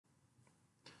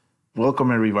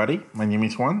Welcome everybody, my name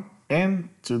is Juan, and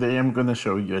today I'm going to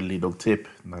show you a little tip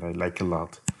that I like a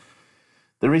lot.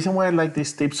 The reason why I like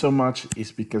this tip so much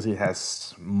is because it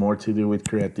has more to do with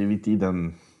creativity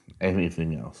than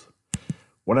anything else.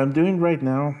 What I'm doing right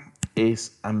now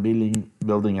is I'm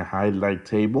building a highlight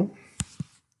table,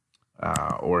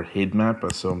 or heat map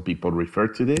as some people refer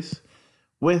to this,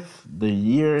 with the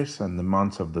years and the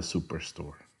months of the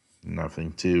superstore.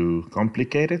 Nothing too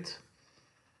complicated.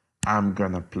 I'm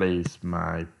gonna place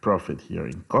my profit here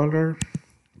in color.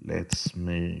 Let's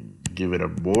give it a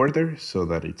border so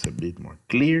that it's a bit more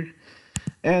clear.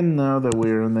 And now that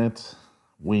we're on it,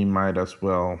 we might as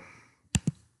well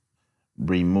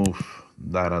remove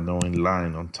that annoying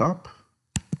line on top.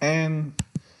 And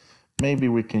maybe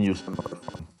we can use another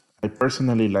one. I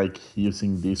personally like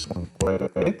using this one quite a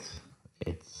bit.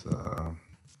 It's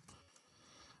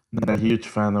not a huge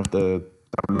fan of the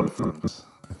Tableau Fun.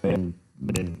 I think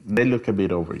they look a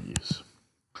bit overused.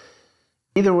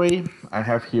 Either way, I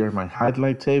have here my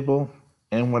highlight table,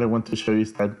 and what I want to show you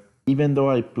is that even though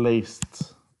I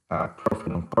placed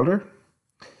profit on color,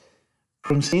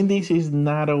 from seeing this is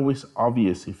not always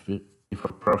obvious if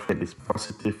a profit is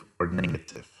positive or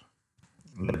negative.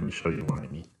 Let me show you what I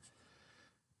mean.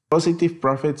 Positive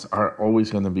profits are always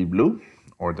going to be blue,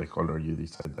 or the color you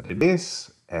decide that it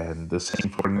is, and the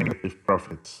same for negative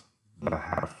profits that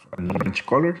have an orange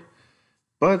color.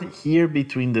 But here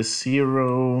between the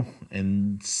 0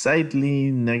 and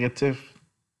slightly negative,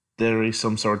 there is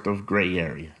some sort of gray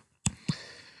area.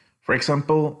 For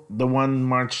example, the one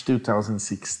March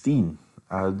 2016,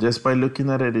 just by looking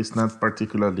at it, it's not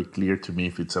particularly clear to me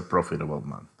if it's a profitable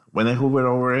month. When I hover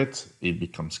over it, it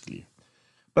becomes clear.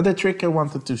 But the trick I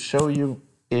wanted to show you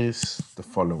is the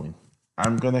following.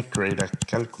 I'm gonna create a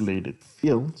calculated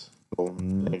field called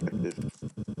negative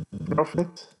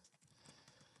profit.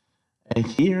 And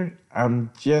here,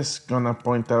 I'm just gonna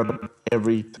point out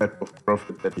every type of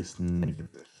profit that is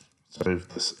negative. So if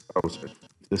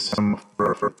the sum of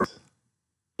profit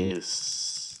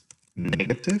is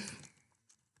negative,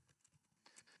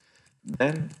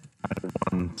 then I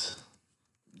want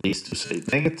this to say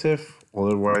negative,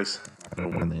 otherwise I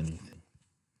don't want anything.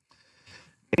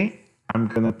 Okay, I'm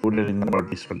gonna put it in our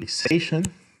visualization,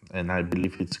 and I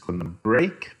believe it's gonna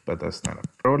break, but that's not a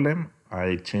problem.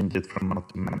 I change it from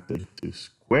automatic to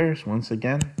squares once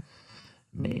again.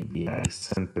 Maybe I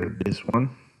center this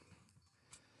one.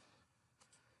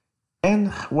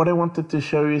 And what I wanted to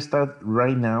show you is that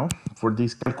right now, for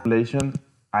this calculation,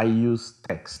 I use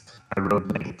text. I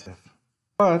wrote negative.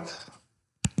 But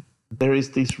there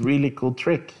is this really cool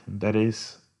trick that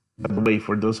is, by the way,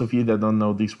 for those of you that don't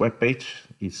know this webpage,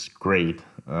 it's great.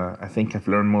 I think I've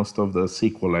learned most of the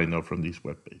SQL I know from this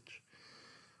webpage.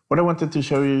 What I wanted to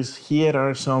show you is here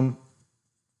are some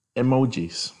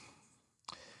emojis.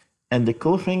 And the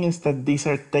cool thing is that these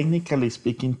are technically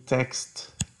speaking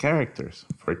text characters.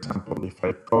 For example, if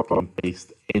I copy and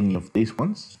paste any of these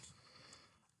ones,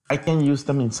 I can use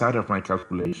them inside of my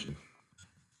calculation.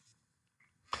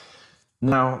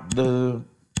 Now,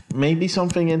 maybe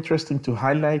something interesting to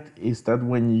highlight is that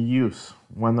when you use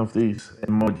one of these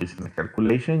emojis in a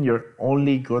calculation, you're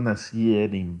only gonna see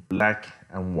it in black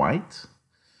and white.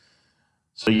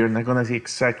 So you're not gonna see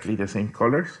exactly the same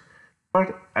colors,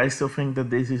 but I still think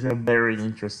that this is a very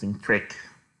interesting trick.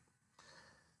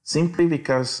 Simply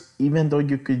because even though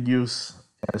you could use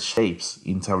shapes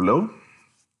in Tableau,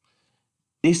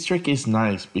 this trick is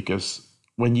nice because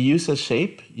when you use a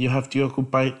shape, you have to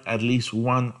occupy at least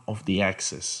one of the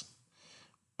axes.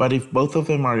 But if both of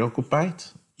them are occupied,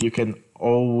 you can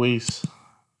always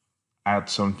add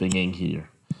something in here.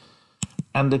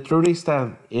 And the truth is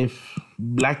that if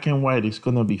black and white is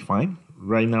gonna be fine,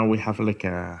 right now we have like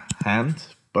a hand,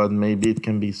 but maybe it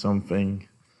can be something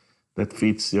that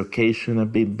fits the occasion a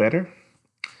bit better.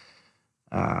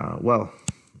 Well,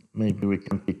 maybe we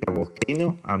can pick a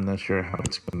volcano. I'm not sure how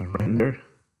it's gonna render.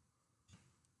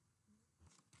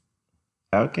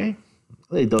 Okay,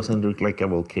 it doesn't look like a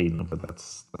volcano, but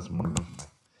that's more than fine.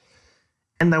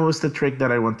 And that was the trick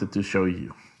that I wanted to show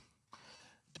you.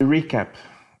 To recap,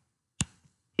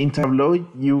 in Tableau,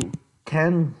 you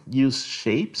can use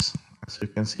shapes, as you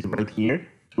can see right here,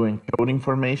 to encode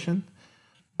information.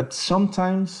 But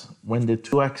sometimes when the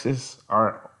two axes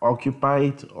are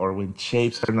occupied or when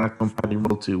shapes are not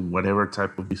compatible to whatever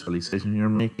type of visualization you're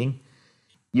making,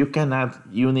 you can add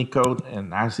Unicode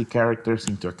and ASCII characters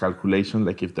into a calculation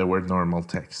like if they were normal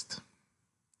text.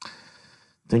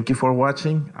 Thank you for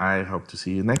watching. I hope to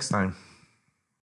see you next time.